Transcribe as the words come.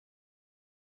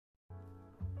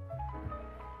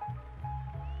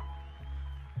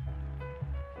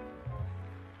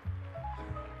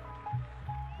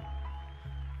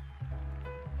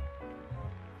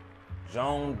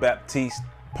Jean-Baptiste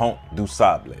Pont du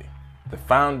Sable, the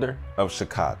founder of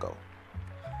Chicago.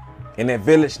 In a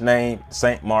village named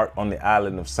Saint Marc on the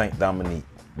island of Saint Dominique,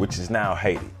 which is now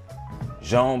Haiti,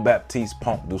 Jean-Baptiste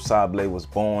Pont du Sable was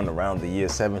born around the year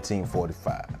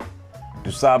 1745.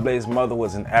 Du Sable's mother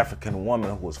was an African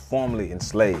woman who was formerly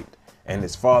enslaved, and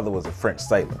his father was a French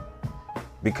sailor.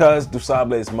 Because Du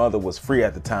Sable's mother was free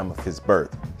at the time of his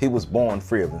birth, he was born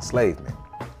free of enslavement.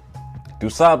 Du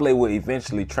Sable would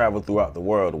eventually travel throughout the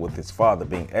world, with his father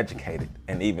being educated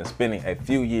and even spending a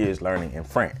few years learning in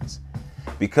France.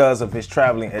 Because of his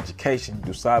traveling education,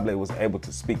 Du Sable was able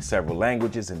to speak several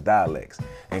languages and dialects,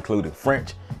 including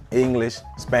French, English,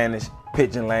 Spanish,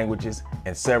 Pidgin languages,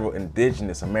 and several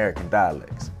indigenous American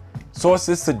dialects.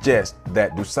 Sources suggest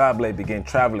that Du Sable began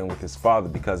traveling with his father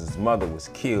because his mother was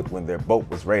killed when their boat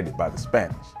was raided by the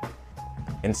Spanish.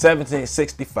 In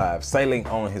 1765, sailing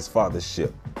on his father's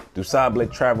ship, Du Sable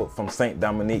traveled from Saint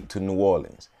Dominique to New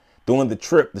Orleans. During the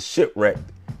trip, the ship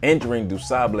wrecked, injuring Du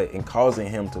Sable and causing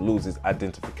him to lose his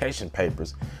identification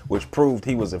papers, which proved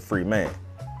he was a free man.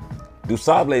 Du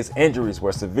Sable's injuries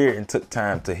were severe and took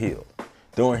time to heal.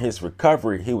 During his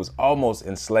recovery, he was almost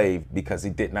enslaved because he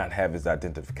did not have his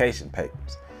identification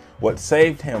papers. What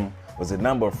saved him was a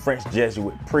number of French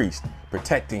Jesuit priests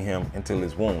protecting him until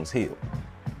his wounds healed.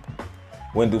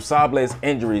 When Du Sable's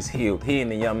injuries healed, he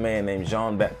and a young man named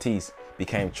Jean-Baptiste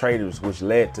became traders, which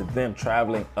led to them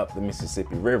traveling up the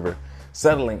Mississippi River,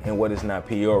 settling in what is now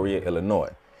Peoria, Illinois.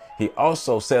 He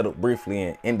also settled briefly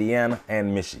in Indiana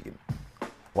and Michigan.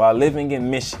 While living in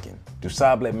Michigan, Du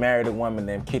Sable married a woman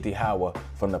named Kitty Howard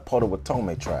from the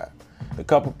Potawatomi tribe. The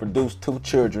couple produced two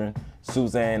children,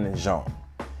 Suzanne and Jean.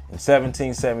 In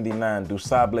 1779, Du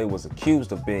Sable was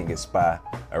accused of being a spy,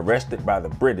 arrested by the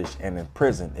British, and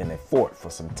imprisoned in a fort for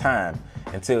some time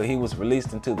until he was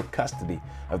released into the custody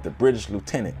of the British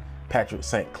Lieutenant Patrick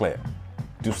St. Clair.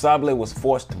 Du Sable was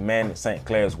forced to manage St.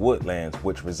 Clair's woodlands,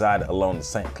 which resided along the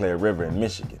St. Clair River in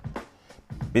Michigan.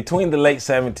 Between the late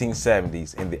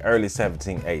 1770s and the early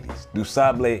 1780s, Du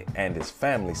Sable and his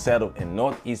family settled in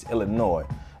northeast Illinois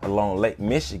along Lake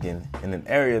Michigan in an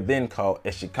area then called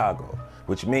Chicago,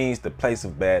 which means the place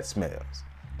of bad smells.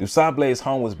 Du Sable's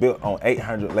home was built on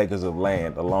 800 acres of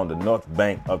land along the north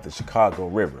bank of the Chicago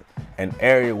River, an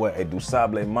area where a Du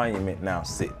Sable monument now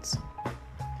sits.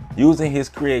 Using his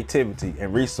creativity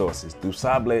and resources, Du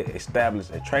Sable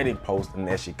established a trading post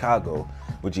in Chicago,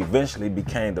 which eventually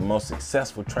became the most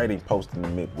successful trading post in the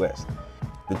Midwest.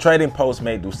 The trading post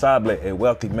made Du Sable a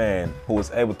wealthy man who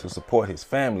was able to support his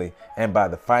family and buy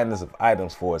the finest of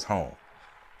items for his home.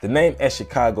 The name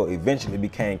Chicago eventually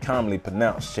became commonly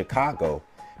pronounced Chicago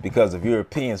because of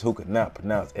Europeans who could not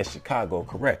pronounce Chicago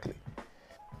correctly.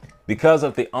 Because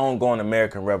of the ongoing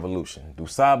American Revolution, Du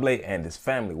Sable and his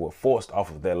family were forced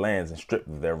off of their lands and stripped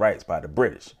of their rights by the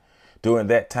British. During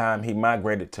that time, he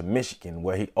migrated to Michigan,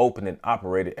 where he opened and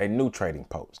operated a new trading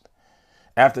post.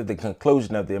 After the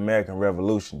conclusion of the American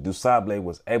Revolution, Du Sable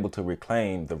was able to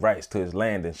reclaim the rights to his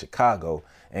land in Chicago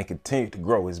and continued to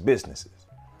grow his businesses.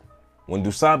 When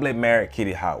Du Sable married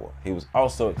Kitty Howard, he was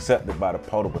also accepted by the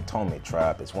Potawatomi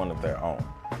tribe as one of their own.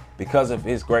 Because of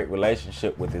his great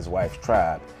relationship with his wife's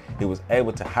tribe, he was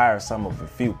able to hire some of the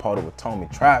few Potawatomi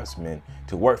tribesmen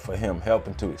to work for him,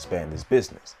 helping to expand his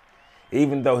business.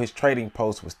 Even though his trading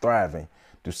post was thriving,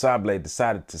 Du Sable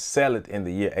decided to sell it in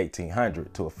the year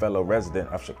 1800 to a fellow resident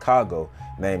of Chicago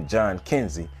named John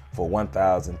Kinsey for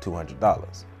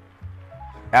 $1,200.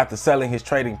 After selling his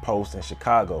trading post in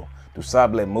Chicago, Du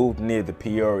Sable moved near the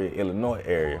Peoria, Illinois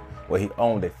area, where he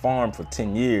owned a farm for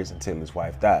 10 years until his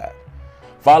wife died.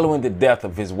 Following the death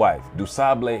of his wife, Du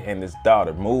Sable and his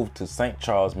daughter moved to St.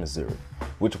 Charles, Missouri,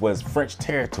 which was French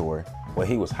territory, where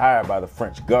he was hired by the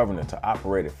French governor to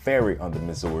operate a ferry on the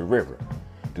Missouri River.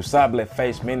 Du Sable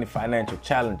faced many financial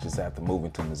challenges after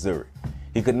moving to Missouri.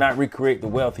 He could not recreate the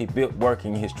wealth he built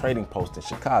working his trading post in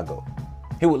Chicago.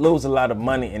 He would lose a lot of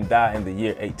money and die in the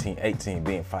year 1818,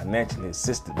 being financially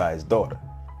assisted by his daughter.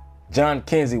 John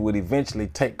Kinsey would eventually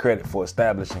take credit for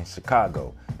establishing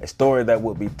Chicago, a story that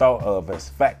would be thought of as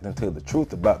fact until the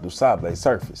truth about Du Sable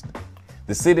surfaced.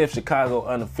 The city of Chicago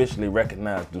unofficially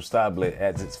recognized Du Sable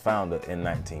as its founder in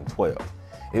 1912.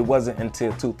 It wasn't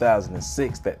until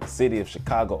 2006 that the city of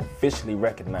Chicago officially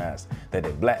recognized that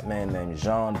a black man named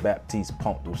Jean-Baptiste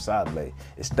Pont du Sable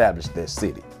established their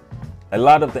city. A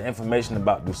lot of the information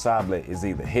about Du Sable is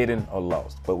either hidden or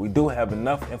lost, but we do have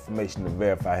enough information to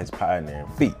verify his pioneering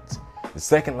feats. The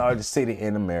second largest city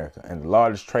in America and the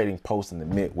largest trading post in the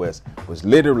Midwest was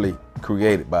literally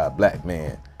created by a black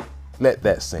man. Let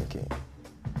that sink in.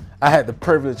 I had the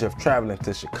privilege of traveling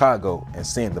to Chicago and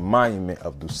seeing the monument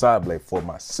of Du Sable for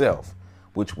myself,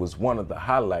 which was one of the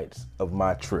highlights of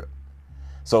my trip.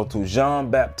 So to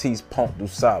Jean-Baptiste Pont du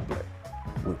Sable,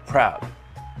 we proudly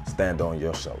stand on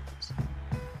your shoulders.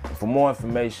 And for more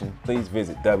information, please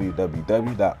visit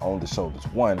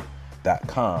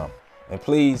www.ontheshoulders1.com, and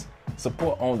please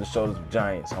support On the Shoulders of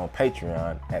Giants on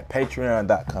Patreon at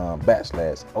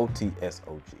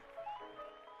patreon.com/OTSOG.